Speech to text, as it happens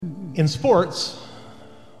In sports,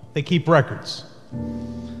 they keep records.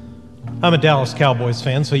 I'm a Dallas Cowboys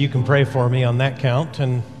fan, so you can pray for me on that count.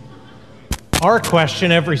 And our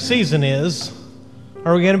question every season is,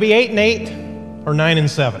 are we going to be 8-8 or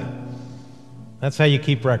 9-7? That's how you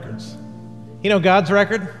keep records. You know God's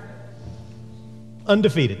record?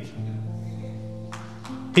 Undefeated.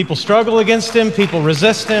 People struggle against him, people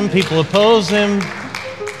resist him, people oppose him,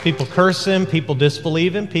 people curse him, people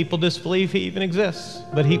disbelieve him, people disbelieve he even exists.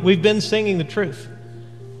 But we've been singing the truth.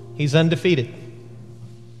 He's undefeated.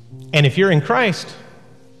 And if you're in Christ,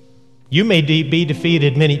 you may be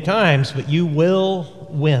defeated many times, but you will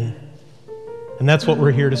win. And that's what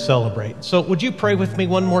we're here to celebrate. So would you pray with me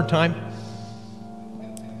one more time?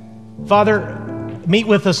 Father, meet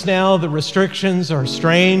with us now. The restrictions are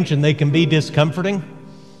strange and they can be discomforting.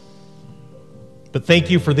 But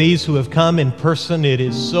thank you for these who have come in person. It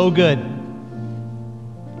is so good,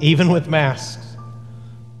 even with masks,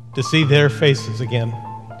 to see their faces again.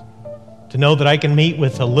 To know that I can meet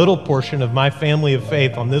with a little portion of my family of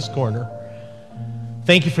faith on this corner.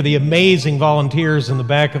 Thank you for the amazing volunteers in the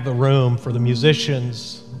back of the room, for the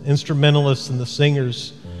musicians, instrumentalists, and the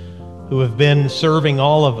singers who have been serving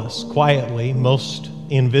all of us quietly, most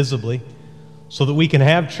invisibly, so that we can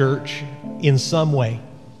have church in some way.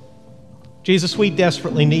 Jesus, we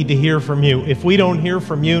desperately need to hear from you. If we don't hear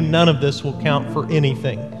from you, none of this will count for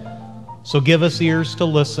anything. So give us ears to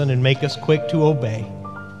listen and make us quick to obey.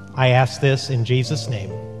 I ask this in Jesus'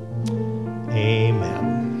 name.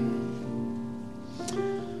 Amen.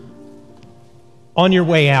 On your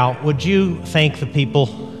way out, would you thank the people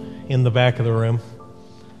in the back of the room?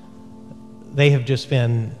 They have just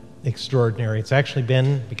been extraordinary. It's actually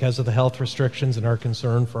been, because of the health restrictions and our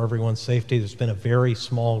concern for everyone's safety, there's been a very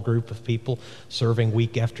small group of people serving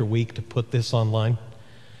week after week to put this online.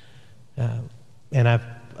 And a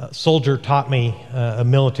soldier taught me a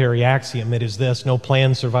military axiom. It is this: no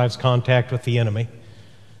plan survives contact with the enemy.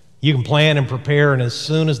 You can plan and prepare, and as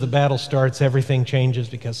soon as the battle starts, everything changes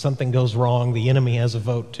because something goes wrong. The enemy has a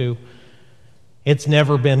vote too. It's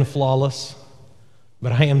never been flawless,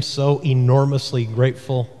 but I am so enormously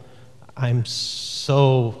grateful. I'm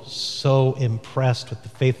so impressed with the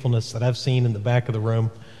faithfulness that I've seen in the back of the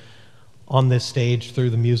room, on this stage, through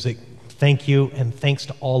the music. Thank you, and thanks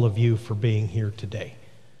to all of you for being here today.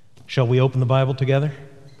 Shall we open the Bible together?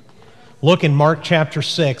 Look in Mark chapter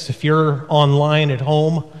 6. If you're online at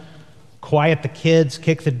home, quiet the kids,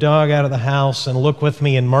 kick the dog out of the house, and look with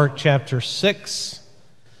me in Mark chapter 6.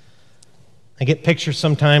 I get pictures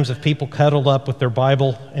sometimes of people cuddled up with their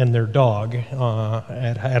Bible and their dog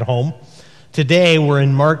at home. Today we're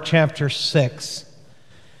in Mark chapter 6.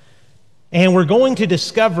 And we're going to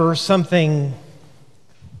discover something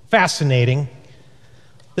fascinating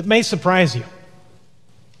that may surprise you.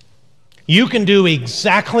 You can do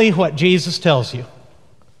exactly what Jesus tells you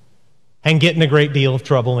and get in a great deal of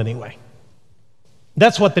trouble anyway.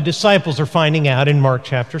 That's what the disciples are finding out in Mark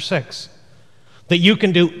chapter 6. That you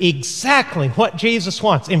can do exactly what Jesus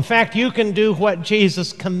wants. In fact, you can do what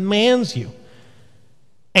Jesus commands you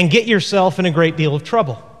and get yourself in a great deal of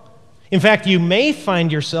trouble. In fact, you may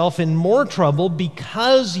find yourself in more trouble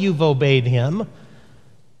because you've obeyed him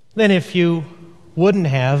than if you wouldn't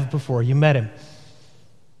have before you met him.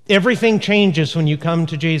 Everything changes when you come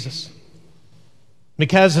to Jesus.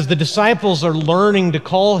 Because as the disciples are learning to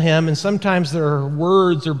call him, and sometimes their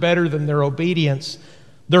words are better than their obedience,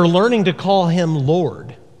 they're learning to call him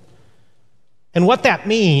Lord. And what that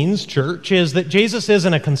means, church, is that Jesus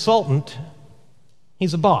isn't a consultant,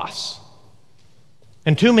 he's a boss.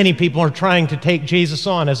 And too many people are trying to take Jesus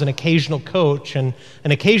on as an occasional coach and an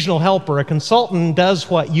occasional helper. A consultant does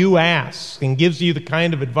what you ask and gives you the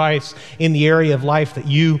kind of advice in the area of life that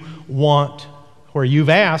you want, where you've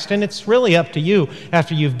asked, and it's really up to you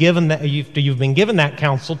after you've been given that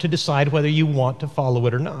counsel to decide whether you want to follow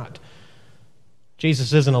it or not.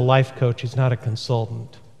 Jesus isn't a life coach, he's not a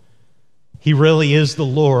consultant. He really is the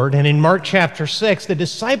Lord. And in Mark chapter 6, the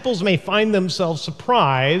disciples may find themselves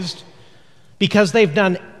surprised because they've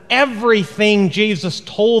done everything Jesus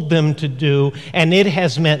told them to do, and it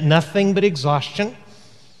has meant nothing but exhaustion.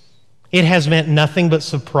 It has meant nothing but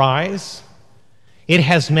surprise. It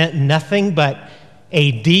has meant nothing but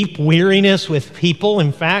a deep weariness with people.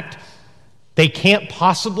 In fact, they can't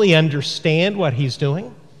possibly understand what he's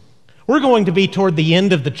doing. We're going to be toward the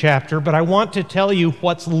end of the chapter, but I want to tell you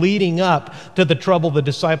what's leading up to the trouble the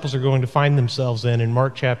disciples are going to find themselves in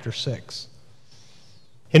Mark chapter 6.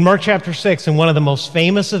 In Mark chapter 6, in one of the most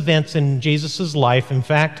famous events in Jesus' life, in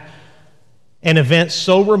fact, an event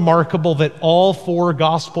so remarkable that all four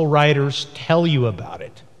gospel writers tell you about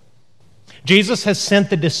it. Jesus has sent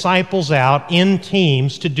the disciples out in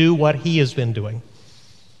teams to do what he has been doing.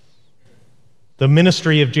 The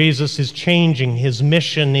ministry of Jesus is changing. His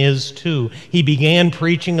mission is too. He began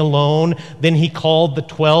preaching alone, then he called the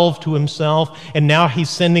 12 to himself, and now he's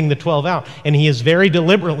sending the 12 out. And he is very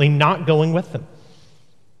deliberately not going with them.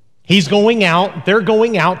 He's going out, they're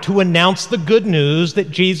going out to announce the good news that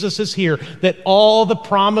Jesus is here, that all the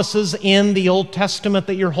promises in the Old Testament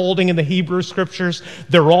that you're holding in the Hebrew Scriptures,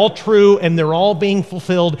 they're all true and they're all being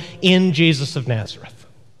fulfilled in Jesus of Nazareth.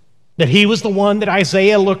 That he was the one that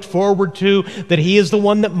Isaiah looked forward to, that he is the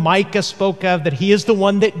one that Micah spoke of, that he is the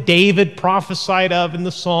one that David prophesied of in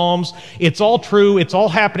the Psalms. It's all true. It's all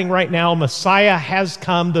happening right now. Messiah has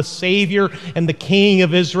come. The Savior and the King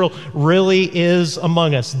of Israel really is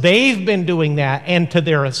among us. They've been doing that, and to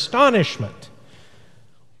their astonishment,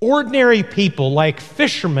 ordinary people like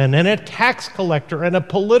fishermen and a tax collector and a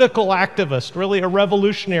political activist, really a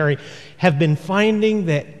revolutionary, have been finding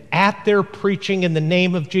that at their preaching in the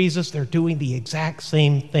name of Jesus, they're doing the exact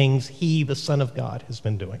same things he, the Son of God, has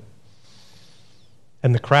been doing.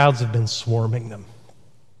 And the crowds have been swarming them.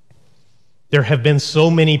 There have been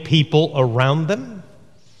so many people around them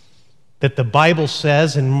that the Bible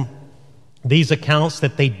says in these accounts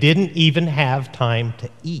that they didn't even have time to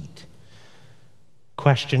eat.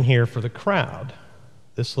 Question here for the crowd,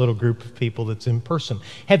 this little group of people that's in person.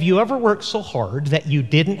 Have you ever worked so hard that you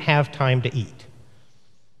didn't have time to eat?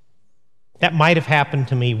 That might have happened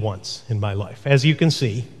to me once in my life. As you can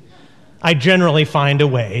see, I generally find a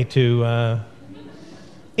way to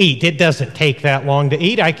eat. It doesn't take that long to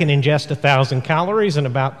eat. I can ingest 1,000 calories in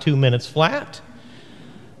about 2 minutes flat.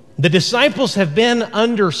 The disciples have been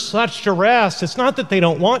under such duress. It's not that they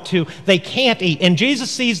don't want to, they can't eat. And Jesus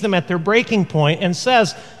sees them at their breaking point and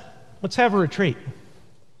says, let's have a retreat.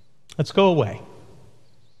 Let's go away.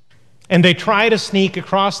 And they try to sneak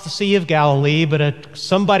across the Sea of Galilee, but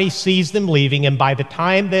somebody sees them leaving, and by the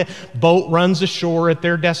time the boat runs ashore at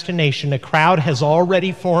their destination, a crowd has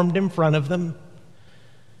already formed in front of them.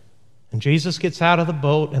 And Jesus gets out of the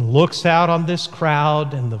boat and looks out on this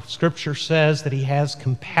crowd, and the Scripture says that he has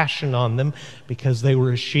compassion on them because they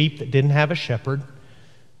were a sheep that didn't have a shepherd,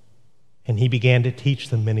 and he began to teach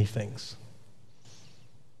them many things.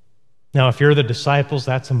 Now, if you're the disciples,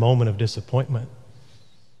 that's a moment of disappointment.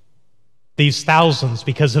 These thousands,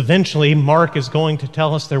 because eventually Mark is going to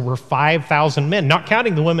tell us there were 5,000 men, not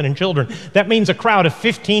counting the women and children. That means a crowd of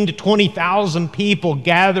 15 to 20,000 people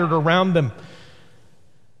gathered around them.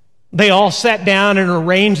 They all sat down and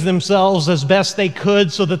arranged themselves as best they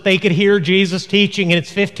could so that they could hear Jesus teaching, and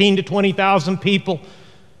it's 15 to 20,000 people.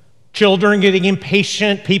 Children getting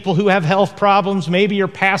impatient, people who have health problems, maybe are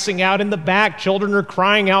passing out in the back. Children are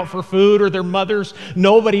crying out for food or their mothers.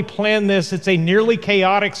 Nobody planned this. It's a nearly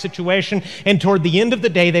chaotic situation. And toward the end of the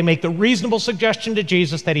day, they make the reasonable suggestion to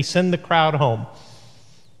Jesus that he send the crowd home.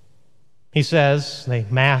 He says, they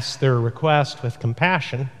mask their request with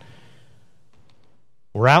compassion.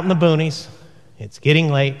 We're out in the boonies. It's getting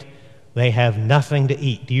late. They have nothing to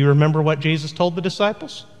eat. Do you remember what Jesus told the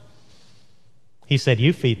disciples? He said,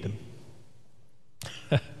 you feed them.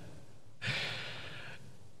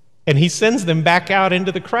 And he sends them back out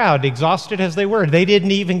into the crowd, exhausted as they were. They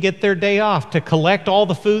didn't even get their day off to collect all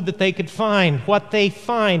the food that they could find. What they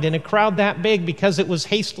find in a crowd that big, because it was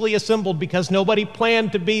hastily assembled, because nobody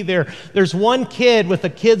planned to be there. There's one kid with a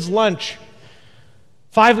kid's lunch.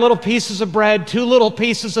 5 little pieces of bread, 2 little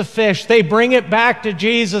pieces of fish. They bring it back to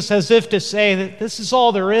Jesus as if to say that this is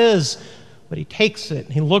all there is. But he takes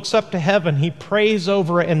it, he looks up to heaven, he prays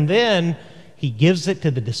over it, and then he gives it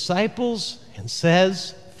to the disciples and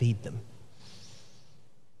says, feed them.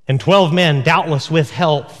 And 12 men, doubtless with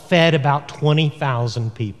help, fed about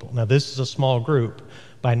 20,000 people. Now, this is a small group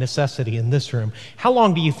by necessity in this room. How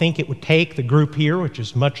long do you think it would take the group here, which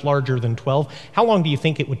is much larger than 12, how long do you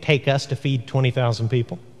think it would take us to feed 20,000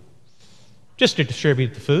 people? Just to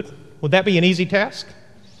distribute the food. Would that be an easy task?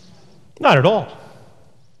 Not at all.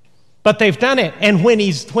 But they've done it, and when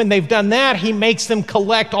they've done that, he makes them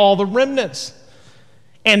collect all the remnants.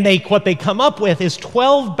 And what they come up with is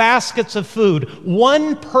 12 baskets of food,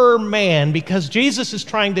 1 per man, because Jesus is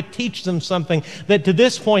trying to teach them something that to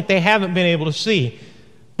this point they haven't been able to see.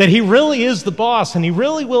 That he really is the boss, and he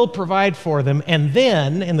really will provide for them. And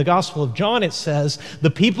then, in the Gospel of John, it says,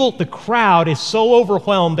 the crowd is so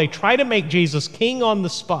overwhelmed, they try to make Jesus king on the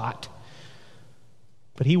spot.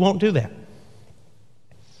 But he won't do that.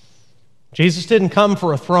 Jesus didn't come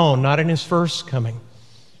for a throne, not in his first coming.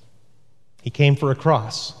 He came for a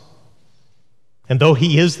cross. And though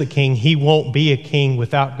he is the king, he won't be a king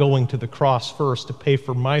without going to the cross first to pay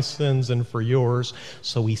for my sins and for yours.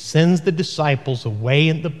 So he sends the disciples away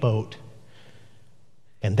in the boat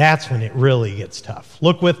And that's when it really gets tough.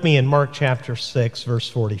 Look with me in Mark chapter 6, verse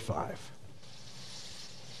 45.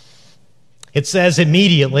 It says,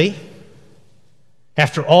 immediately,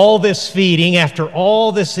 after all this feeding, after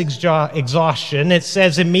all this exhaustion, it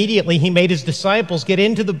says immediately he made his disciples get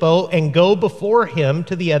into the boat and go before him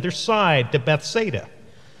to the other side, to Bethsaida,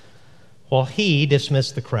 while he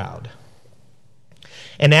dismissed the crowd.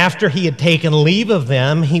 And after he had taken leave of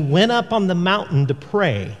them, he went up on the mountain to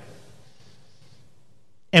pray.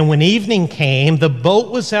 And when evening came, the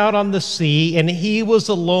boat was out on the sea, and he was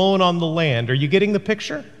alone on the land. Are you getting the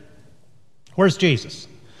picture? Where's Jesus?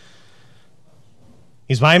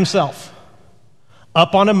 He's by himself,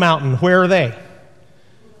 up on a mountain. Where are they?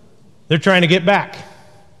 They're trying to get back.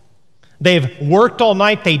 They've worked all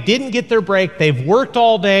night. They didn't get their break. They've worked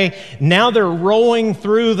all day. Now they're rowing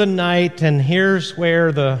through the night, and here's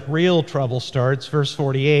where the real trouble starts. Verse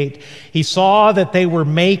 48, he saw that they were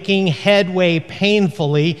making headway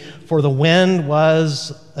painfully, for the wind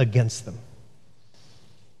was against them.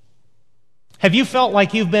 Have you felt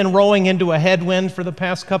like you've been rowing into a headwind for the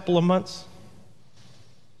past couple of months?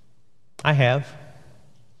 I have.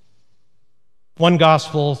 One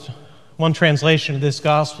translation of this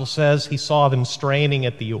gospel says he saw them straining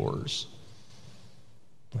at the oars.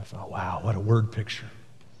 I thought, wow, what a word picture.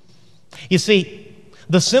 You see,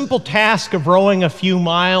 the simple task of rowing a few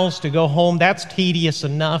miles to go home, that's tedious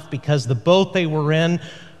enough because the boat they were in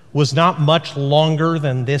was not much longer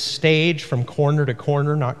than this stage from corner to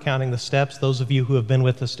corner, not counting the steps. Those of you who have been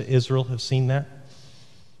with us to Israel have seen that.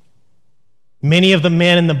 Many of the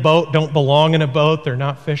men in the boat don't belong in a boat. They're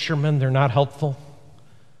not fishermen. They're not helpful.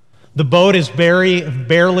 The boat is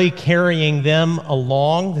barely carrying them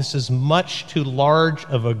along. This is much too large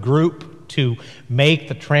of a group to make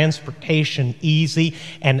the transportation easy.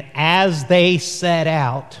 And as they set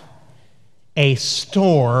out, a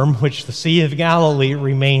storm, which the Sea of Galilee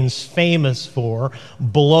remains famous for,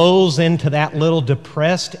 blows into that little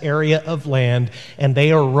depressed area of land, and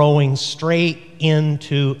they are rowing straight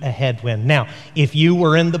into a headwind. Now, if you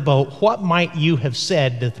were in the boat, what might you have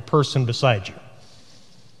said to the person beside you?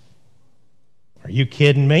 Are you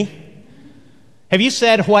kidding me? Have you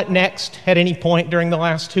said what next at any point during the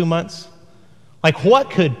last 2 months? Like, what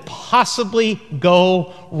could possibly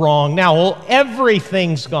go wrong? Now, well,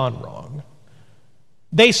 everything's gone wrong.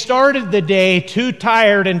 They started the day too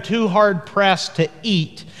tired and too hard-pressed to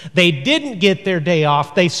eat. They didn't get their day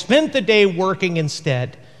off. They spent the day working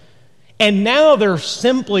instead. And now they're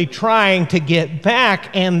simply trying to get back,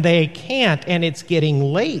 and they can't, and it's getting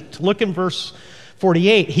late. Look in verse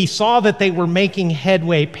 48, he saw that they were making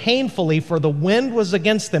headway painfully, for the wind was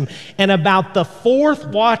against them. And about the fourth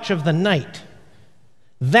watch of the night,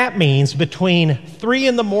 that means between 3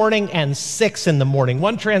 in the morning and 6 in the morning.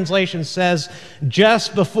 One translation says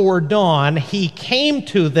just before dawn, he came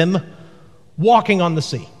to them walking on the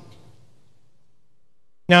sea.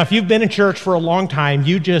 Now, if you've been in church for a long time,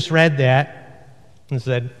 you just read that and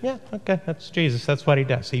said, yeah, okay, that's Jesus. That's what he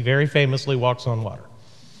does. He very famously walks on water.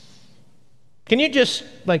 Can you just,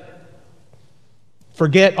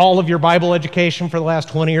 forget all of your Bible education for the last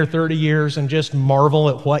 20 or 30 years and just marvel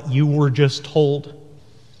at what you were just told?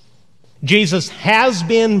 Jesus has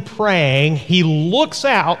been praying. He looks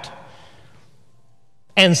out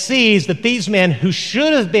and sees that these men who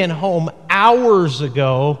should have been home hours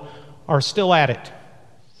ago are still at it.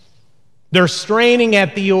 They're straining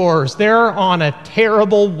at the oars. They're on a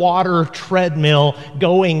terrible water treadmill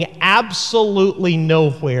going absolutely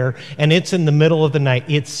nowhere, and it's in the middle of the night.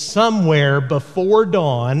 It's somewhere before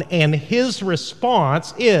dawn, and his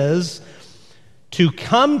response is to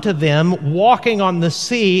come to them walking on the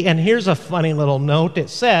sea. And here's a funny little note. It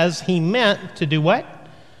says he meant to do what?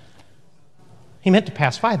 He meant to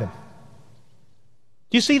pass by them.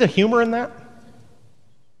 Do you see the humor in that?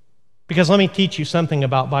 Because let me teach you something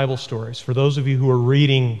about Bible stories. For those of you who are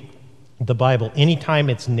reading the Bible, anytime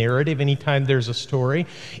it's narrative, anytime there's a story,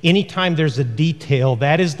 anytime there's a detail,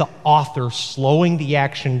 that is the author slowing the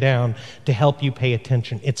action down to help you pay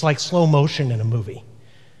attention. It's like slow motion in a movie.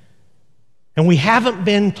 And we haven't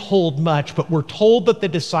been told much, but we're told that the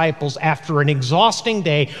disciples, after an exhausting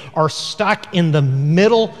day, are stuck in the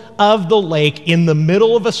middle of the lake, in the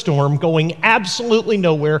middle of a storm, going absolutely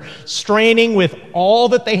nowhere, straining with all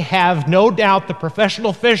that they have. No doubt the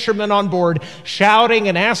professional fishermen on board, shouting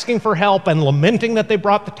and asking for help and lamenting that they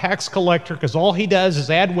brought the tax collector, because all he does is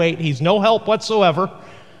add weight. He's no help whatsoever.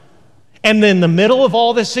 And then in the middle of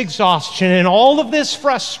all this exhaustion and all of this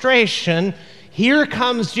frustration, here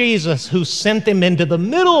comes Jesus, who sent them into the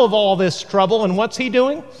middle of all this trouble, and what's he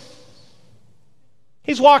doing?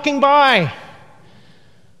 He's walking by.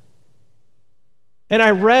 And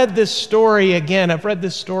I read this story again. I've read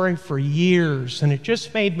this story for years, and it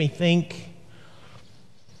just made me think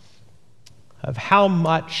of how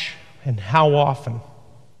much and how often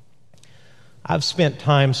I've spent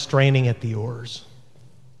time straining at the oars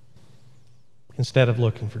instead of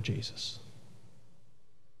looking for Jesus.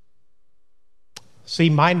 See,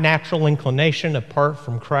 my natural inclination apart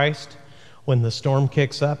from Christ when the storm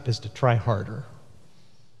kicks up is to try harder.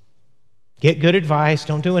 Get good advice.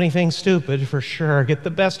 Don't do anything stupid, for sure. Get the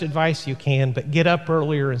best advice you can, but get up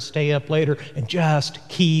earlier and stay up later and just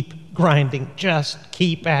keep grinding. Just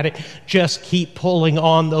keep at it. Just keep pulling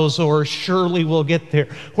on those oars. Surely we'll get there.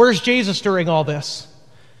 Where's Jesus during all this?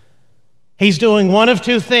 He's doing one of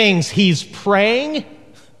two things. He's praying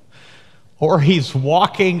or he's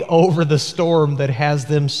walking over the storm that has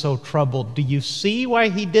them so troubled. Do you see why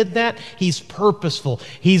he did that? He's purposeful.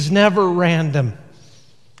 He's never random.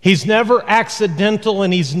 He's never accidental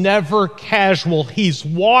and he's never casual. He's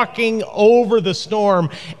walking over the storm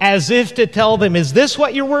as if to tell them, is this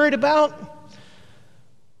what you're worried about?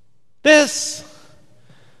 This.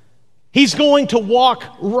 He's going to walk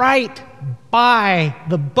right by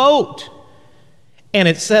the boat. And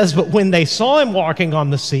it says, but when they saw him walking on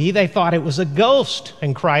the sea, they thought it was a ghost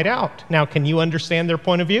and cried out. Now, can you understand their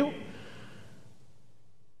point of view?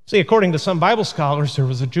 See, according to some Bible scholars, there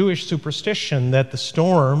was a Jewish superstition that the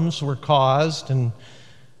storms were caused and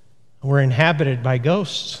were inhabited by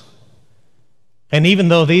ghosts. And even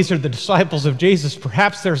though these are the disciples of Jesus,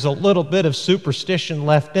 perhaps there's a little bit of superstition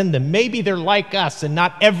left in them. Maybe they're like us, and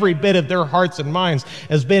not every bit of their hearts and minds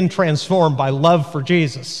has been transformed by love for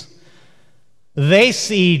Jesus. They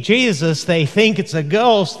see Jesus, they think it's a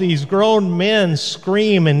ghost. These grown men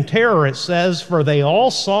scream in terror, it says, for they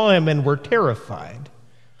all saw him and were terrified.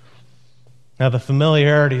 Now, the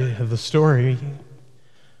familiarity of the story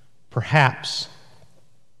perhaps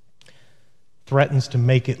threatens to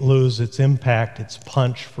make it lose its impact, its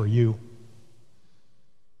punch for you.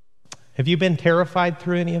 Have you been terrified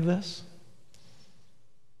through any of this?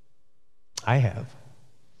 I have.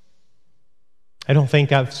 I don't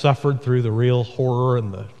think I've suffered through the real horror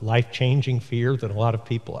and the life-changing fear that a lot of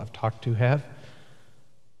people I've talked to have.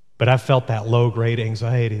 But I've felt that low-grade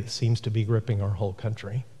anxiety that seems to be gripping our whole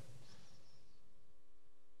country.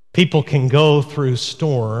 People can go through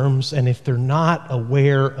storms, and if they're not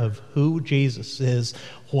aware of who Jesus is,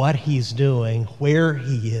 what he's doing, where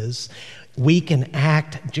he is, we can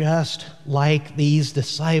act just like these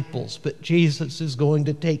disciples. But Jesus is going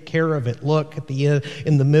to take care of it. Look at the end,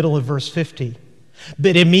 in the middle of verse 50.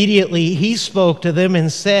 But immediately he spoke to them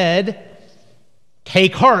and said,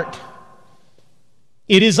 "Take heart.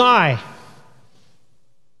 It is I.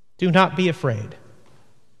 Do not be afraid."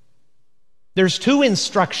 There's two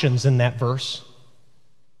instructions in that verse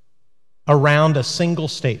around a single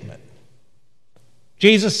statement.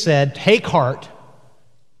 Jesus said, "Take heart,"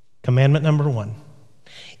 commandment number 1.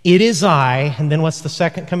 "It is I," and then what's the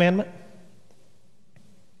second commandment?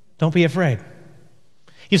 Don't be afraid.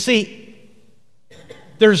 You see,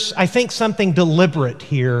 there's, I think, something deliberate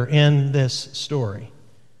here in this story.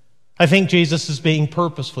 I think Jesus is being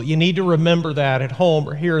purposeful. You need to remember that at home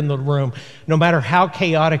or here in the room. No matter how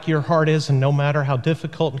chaotic your heart is and no matter how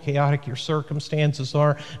difficult and chaotic your circumstances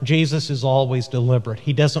are, Jesus is always deliberate.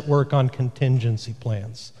 He doesn't work on contingency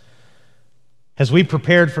plans. As we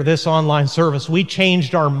prepared for this online service, we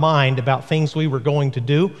changed our mind about things we were going to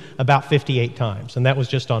do about 58 times, and that was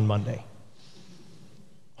just on Monday.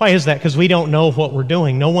 Why is that? Because we don't know what we're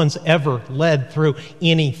doing. No one's ever led through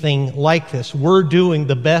anything like this. We're doing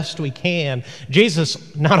the best we can.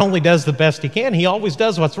 Jesus not only does the best he can, he always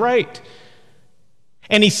does what's right.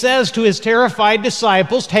 And he says to his terrified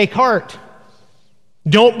disciples, "Take heart.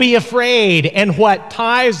 Don't be afraid." And what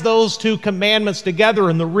ties those two commandments together,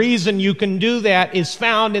 and the reason you can do that, is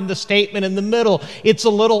found in the statement in the middle. It's a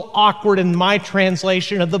little awkward in my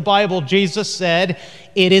translation of the Bible. Jesus said,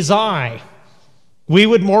 "It is I." We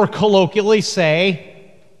would more colloquially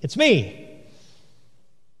say, "It's me."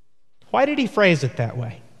 Why did he phrase it that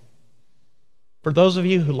way? For those of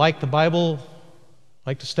you who like the Bible,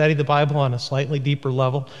 like to study the Bible on a slightly deeper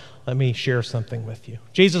level, let me share something with you.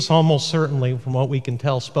 Jesus almost certainly, from what we can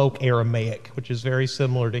tell, spoke Aramaic, which is very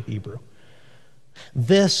similar to Hebrew.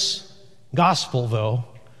 This gospel, though,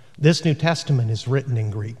 this New Testament is written in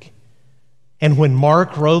Greek. And when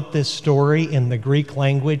Mark wrote this story in the Greek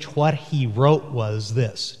language, what he wrote was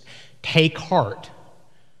this: "Take heart.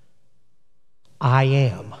 I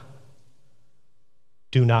am.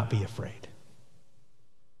 Do not be afraid."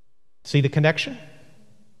 See the connection?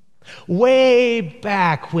 Way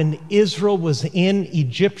back when Israel was in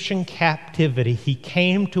Egyptian captivity, he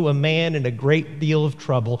came to a man in a great deal of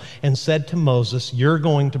trouble and said to Moses, "You're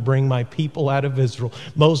going to bring my people out of Israel."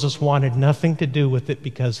 Moses wanted nothing to do with it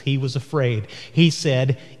because he was afraid. He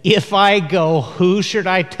said, "If I go, who should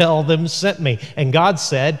I tell them sent me?" And God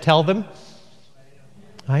said, "Tell them,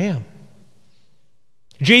 I am."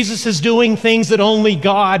 Jesus is doing things that only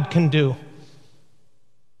God can do.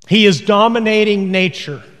 He is dominating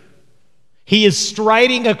nature. He is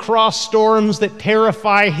striding across storms that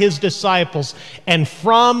terrify his disciples. And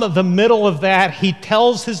from the middle of that, he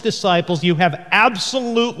tells his disciples, you have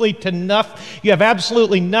absolutely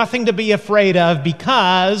nothing to be afraid of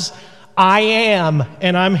because I am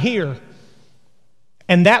and I'm here.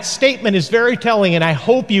 And that statement is very telling, and I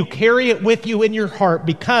hope you carry it with you in your heart,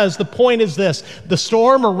 because the point is this: the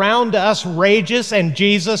storm around us rages and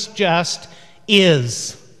Jesus just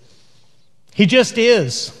is. He just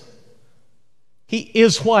is. He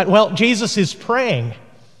is what? Well, Jesus is praying.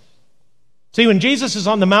 See, when Jesus is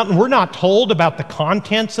on the mountain, we're not told about the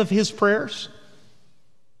contents of his prayers,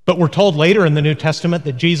 but we're told later in the New Testament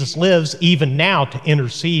that Jesus lives even now to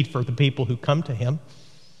intercede for the people who come to him.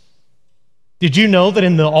 Did you know that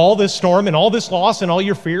in all this storm and all this loss and all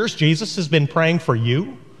your fears, Jesus has been praying for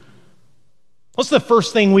you? What's the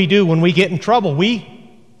first thing we do when we get in trouble? We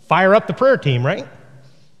fire up the prayer team, right?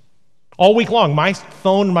 All week long, my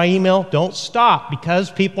phone and my email don't stop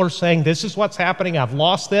because people are saying, this is what's happening. I've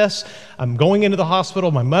lost this. I'm going into the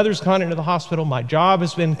hospital. My mother's gone into the hospital. My job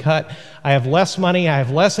has been cut. I have less money. I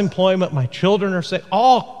have less employment. My children are sick.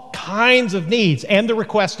 All kinds of needs. And the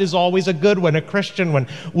request is always a good one, a Christian one.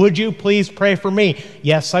 Would you please pray for me?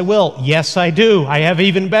 Yes, I will. Yes, I do. I have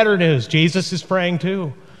even better news. Jesus is praying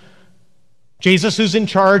too. Jesus, who's in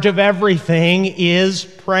charge of everything, is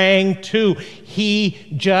praying too.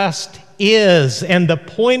 He just is. And the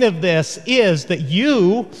point of this is that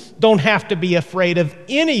you don't have to be afraid of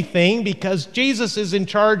anything because Jesus is in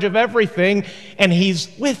charge of everything and he's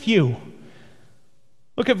with you.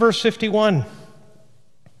 Look at verse 51.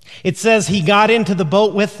 It says, he got into the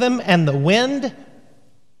boat with them and the wind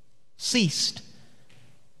ceased.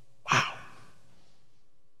 Wow.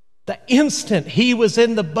 The instant he was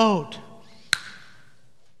in the boat,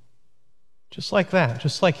 just like that,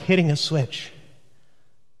 just like hitting a switch,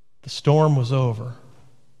 the storm was over.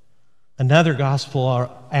 Another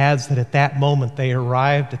gospel adds that at that moment they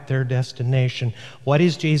arrived at their destination. What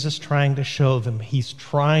is Jesus trying to show them? He's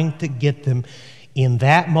trying to get them in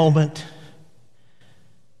that moment.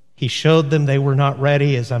 He showed them they were not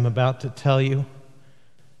ready, as I'm about to tell you,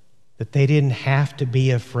 that they didn't have to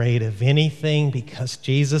be afraid of anything because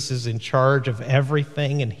Jesus is in charge of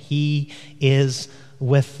everything and he is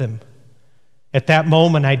with them. At that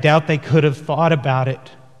moment, I doubt they could have thought about it.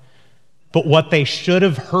 But what they should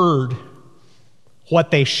have heard,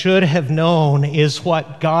 what they should have known is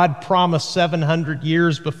what God promised 700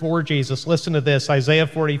 years before Jesus. Listen to this, Isaiah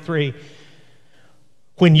 43.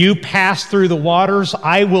 When you pass through the waters,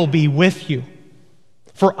 I will be with you.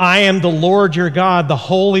 For I am the Lord your God, the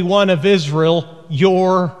Holy One of Israel,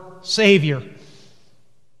 your Savior.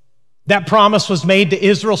 That promise was made to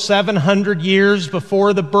Israel 700 years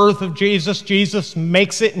before the birth of Jesus. Jesus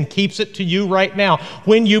makes it and keeps it to you right now.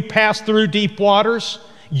 When you pass through deep waters,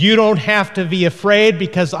 you don't have to be afraid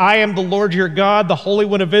because I am the Lord your God, the Holy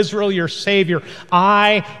One of Israel, your Savior.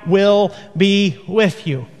 I will be with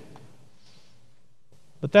you.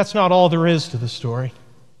 But that's not all there is to the story.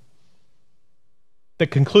 The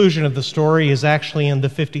conclusion of the story is actually in the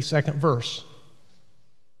 52nd verse.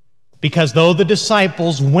 Because though the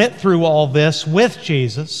disciples went through all this with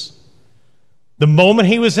Jesus, the moment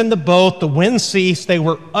he was in the boat, the wind ceased, they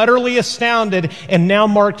were utterly astounded, and now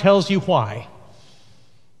Mark tells you why.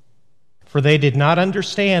 For they did not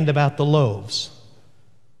understand about the loaves,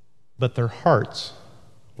 but their hearts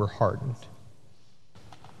were hardened.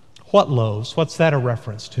 What loaves? What's that a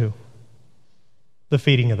reference to? The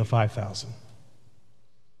feeding of the 5,000.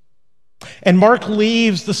 And Mark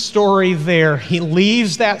leaves the story there. He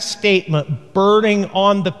leaves that statement burning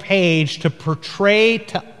on the page to portray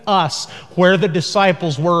to us where the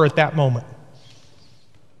disciples were at that moment.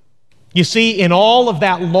 You see, in all of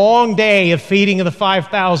that long day of feeding of the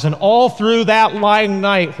 5,000, all through that long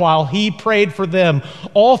night while he prayed for them,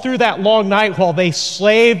 all through that long night while they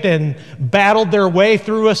slaved and battled their way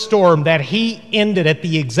through a storm that he ended at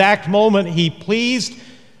the exact moment he pleased,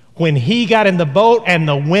 when he got in the boat and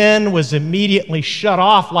the wind was immediately shut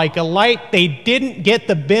off like a light. They didn't get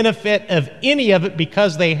the benefit of any of it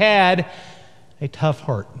because they had a tough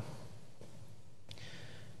heart.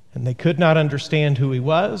 And they could not understand who he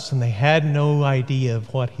was, and they had no idea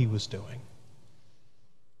of what he was doing.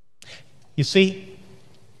 You see,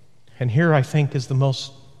 and here I think is the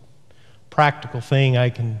most practical thing I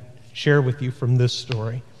can share with you from this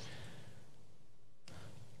story.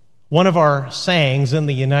 One of our sayings in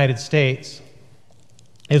the United States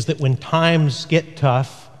is that when times get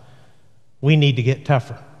tough, we need to get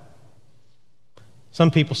tougher. Some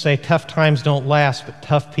people say tough times don't last, but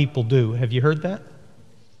tough people do. Have you heard that?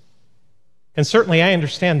 And certainly I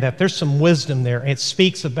understand that. There's some wisdom there. It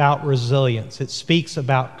speaks about resilience. It speaks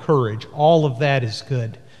about courage. All of that is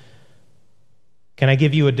good. Can I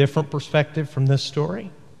give you a different perspective from this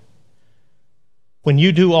story? When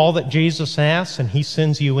you do all that Jesus asks and he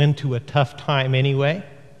sends you into a tough time anyway,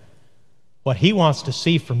 what he wants to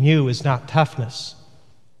see from you is not toughness,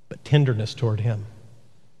 but tenderness toward him.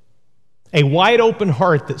 A wide open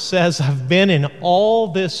heart that says, I've been in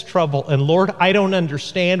all this trouble, and Lord, I don't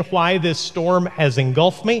understand why this storm has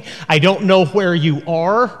engulfed me. I don't know where you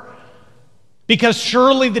are. Because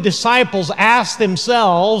surely the disciples asked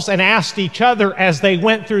themselves and asked each other as they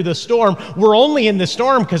went through the storm, we're only in the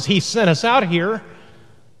storm because he sent us out here.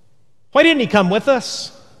 Why didn't he come with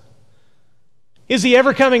us? Is he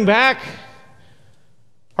ever coming back?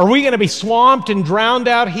 Are we going to be swamped and drowned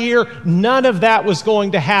out here? None of that was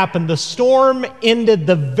going to happen. The storm ended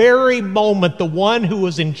the very moment the one who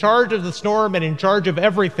was in charge of the storm and in charge of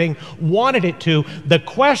everything wanted it to. The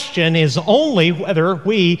question is only whether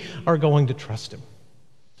we are going to trust him.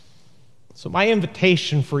 So my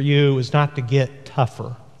invitation for you is not to get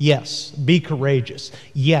tougher. Yes, be courageous.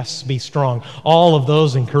 Yes, be strong. All of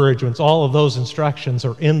those encouragements, all of those instructions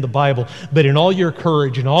are in the Bible. But in all your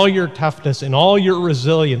courage, in all your toughness, in all your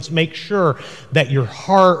resilience, make sure that your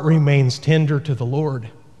heart remains tender to the Lord.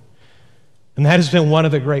 And that has been one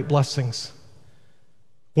of the great blessings.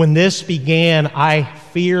 When this began, I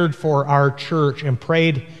feared for our church and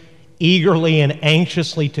prayed eagerly and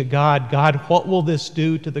anxiously to God, God, what will this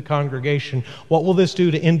do to the congregation? What will this do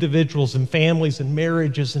to individuals and families and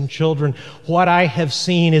marriages and children? What I have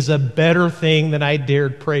seen is a better thing than I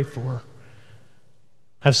dared pray for.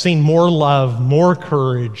 I've seen more love, more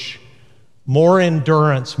courage, more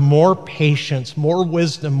endurance, more patience, more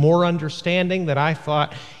wisdom, more understanding than I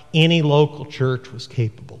thought any local church was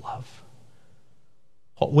capable of.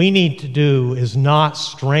 What we need to do is not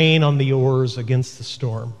strain on the oars against the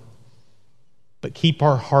storm, but keep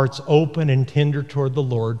our hearts open and tender toward the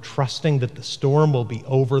Lord, trusting that the storm will be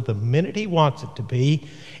over the minute he wants it to be,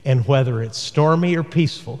 and whether it's stormy or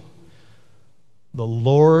peaceful, the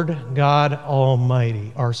Lord God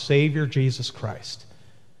Almighty, our Savior Jesus Christ,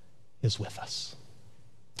 is with us.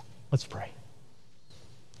 Let's pray.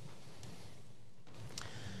 I'm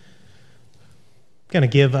going to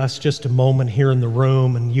give us just a moment here in the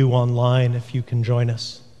room, and you online, if you can join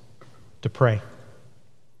us, to pray.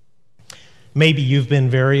 Maybe you've been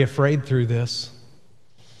very afraid through this.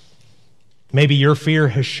 Maybe your fear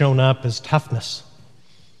has shown up as toughness.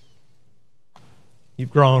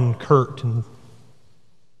 You've grown curt and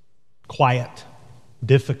quiet,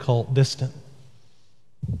 difficult, distant.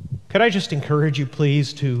 Could I just encourage you,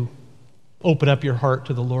 please, to open up your heart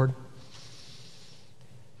to the Lord?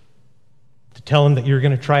 To tell him that you're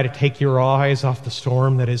going to try to take your eyes off the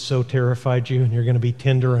storm that has so terrified you, and you're going to be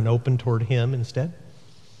tender and open toward him instead?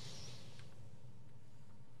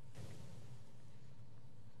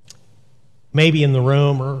 Maybe in the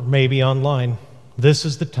room or maybe online, this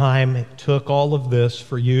is the time it took all of this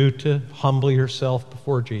for you to humble yourself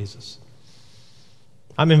before Jesus.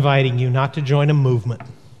 I'm inviting you not to join a movement,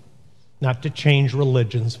 not to change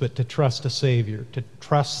religions, but to trust a Savior, to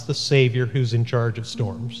trust the Savior who's in charge of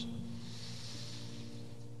storms.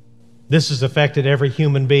 This has affected every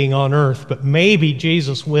human being on earth, but maybe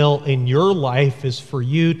Jesus' will in your life is for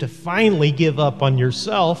you to finally give up on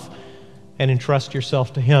yourself and entrust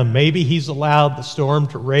yourself to him. Maybe he's allowed the storm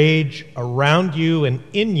to rage around you and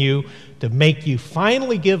in you to make you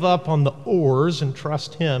finally give up on the oars and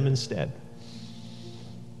trust him instead.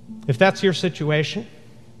 If that's your situation,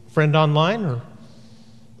 friend online or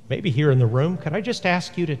maybe here in the room, could I just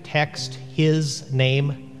ask you to text his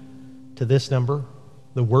name to this number,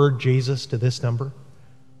 the word Jesus to this number,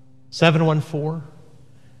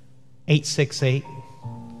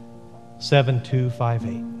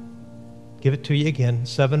 714-868-7258. Give it to you again,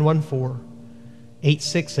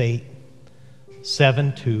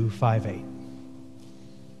 714-868-7258.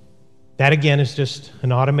 That again is just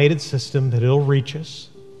an automated system that it'll reach us.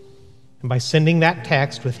 And by sending that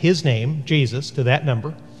text with his name, Jesus, to that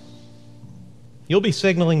number, you'll be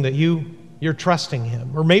signaling that you're trusting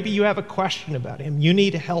him. Or maybe you have a question about him. You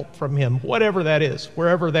need help from him, whatever that is,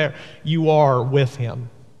 wherever there you are with him.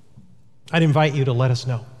 I'd invite you to let us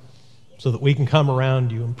know. so that we can come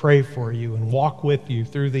around you and pray for you and walk with you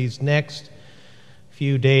through these next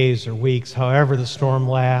few days or weeks, however the storm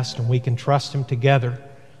lasts, and we can trust him together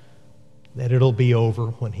that it'll be over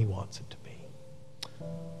when he wants it to be.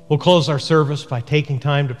 We'll close our service by taking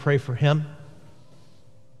time to pray for him.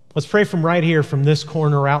 Let's pray from right here, from this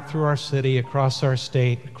corner, out through our city, across our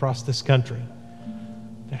state, across this country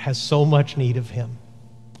that has so much need of him.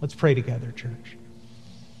 Let's pray together, church.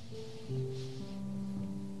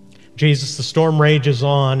 Jesus, the storm rages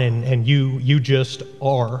on, and you just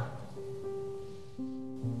are.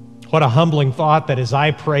 What a humbling thought that as I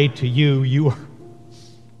pray to you, you're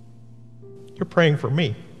praying for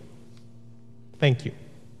me. Thank you.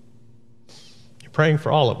 You're praying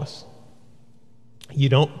for all of us. You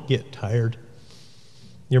don't get tired.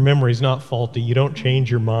 Your memory's not faulty. You don't change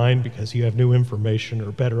your mind because you have new information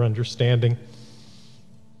or better understanding.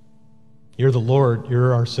 You're the Lord.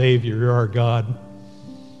 You're our Savior. You're our God.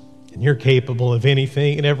 And you're capable of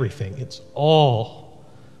anything and everything. It's all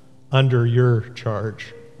under your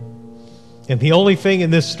charge. And the only thing in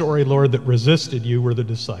this story, Lord, that resisted you were the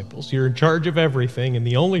disciples. You're in charge of everything, and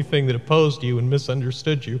the only thing that opposed you and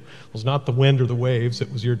misunderstood you was not the wind or the waves, it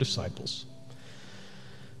was your disciples.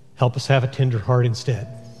 Help us have a tender heart instead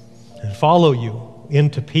and follow you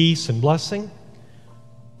into peace and blessing,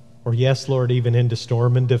 or yes, Lord, even into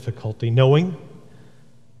storm and difficulty, knowing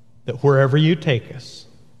that wherever you take us,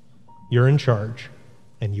 you're in charge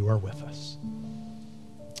and you are with us.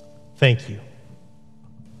 Thank you.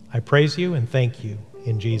 I praise you and thank you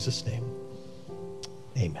in Jesus' name.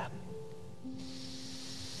 Amen.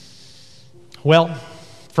 Well,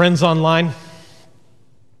 friends online,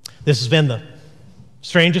 this has been the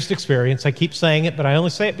strangest experience. I keep saying it, but I only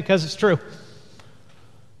say it because it's true.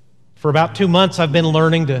 For about 2 months, I've been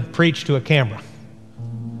learning to preach to a camera.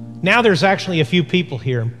 Now there's actually a few people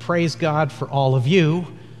here, and praise God for all of you.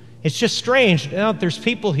 It's just strange. Now there's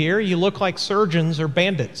people here, you look like surgeons or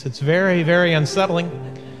bandits. It's very, very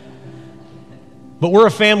unsettling. But we're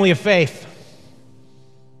a family of faith.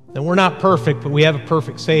 And we're not perfect, but we have a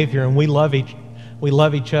perfect Savior, and we love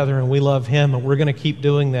each other, and we love him, and we're going to keep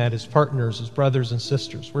doing that as partners, as brothers and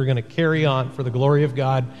sisters. We're going to carry on for the glory of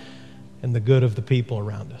God and the good of the people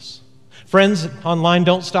around us. Friends online,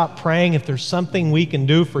 don't stop praying. If there's something we can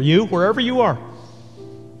do for you, wherever you are,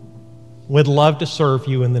 we'd love to serve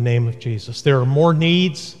you in the name of Jesus. There are more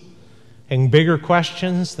needs and bigger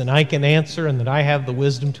questions than I can answer and that I have the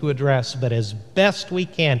wisdom to address, but as best we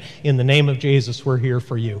can, in the name of Jesus, we're here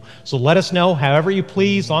for you. So let us know however you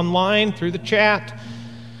please, online, through the chat,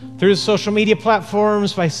 through the social media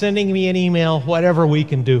platforms, by sending me an email, whatever we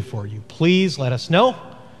can do for you. Please let us know,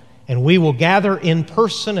 and we will gather in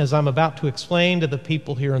person, as I'm about to explain to the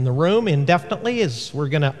people here in the room, indefinitely, as we're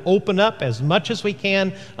going to open up as much as we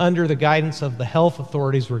can under the guidance of the health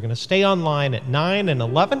authorities. We're going to stay online at 9 and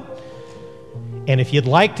 11. And if you'd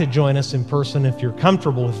like to join us in person, if you're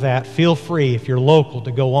comfortable with that, feel free, if you're local,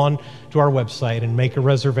 to go on to our website and make a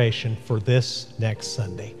reservation for this next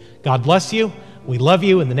Sunday. God bless you. We love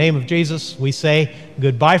you. In the name of Jesus, we say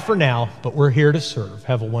goodbye for now, but we're here to serve.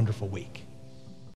 Have a wonderful week.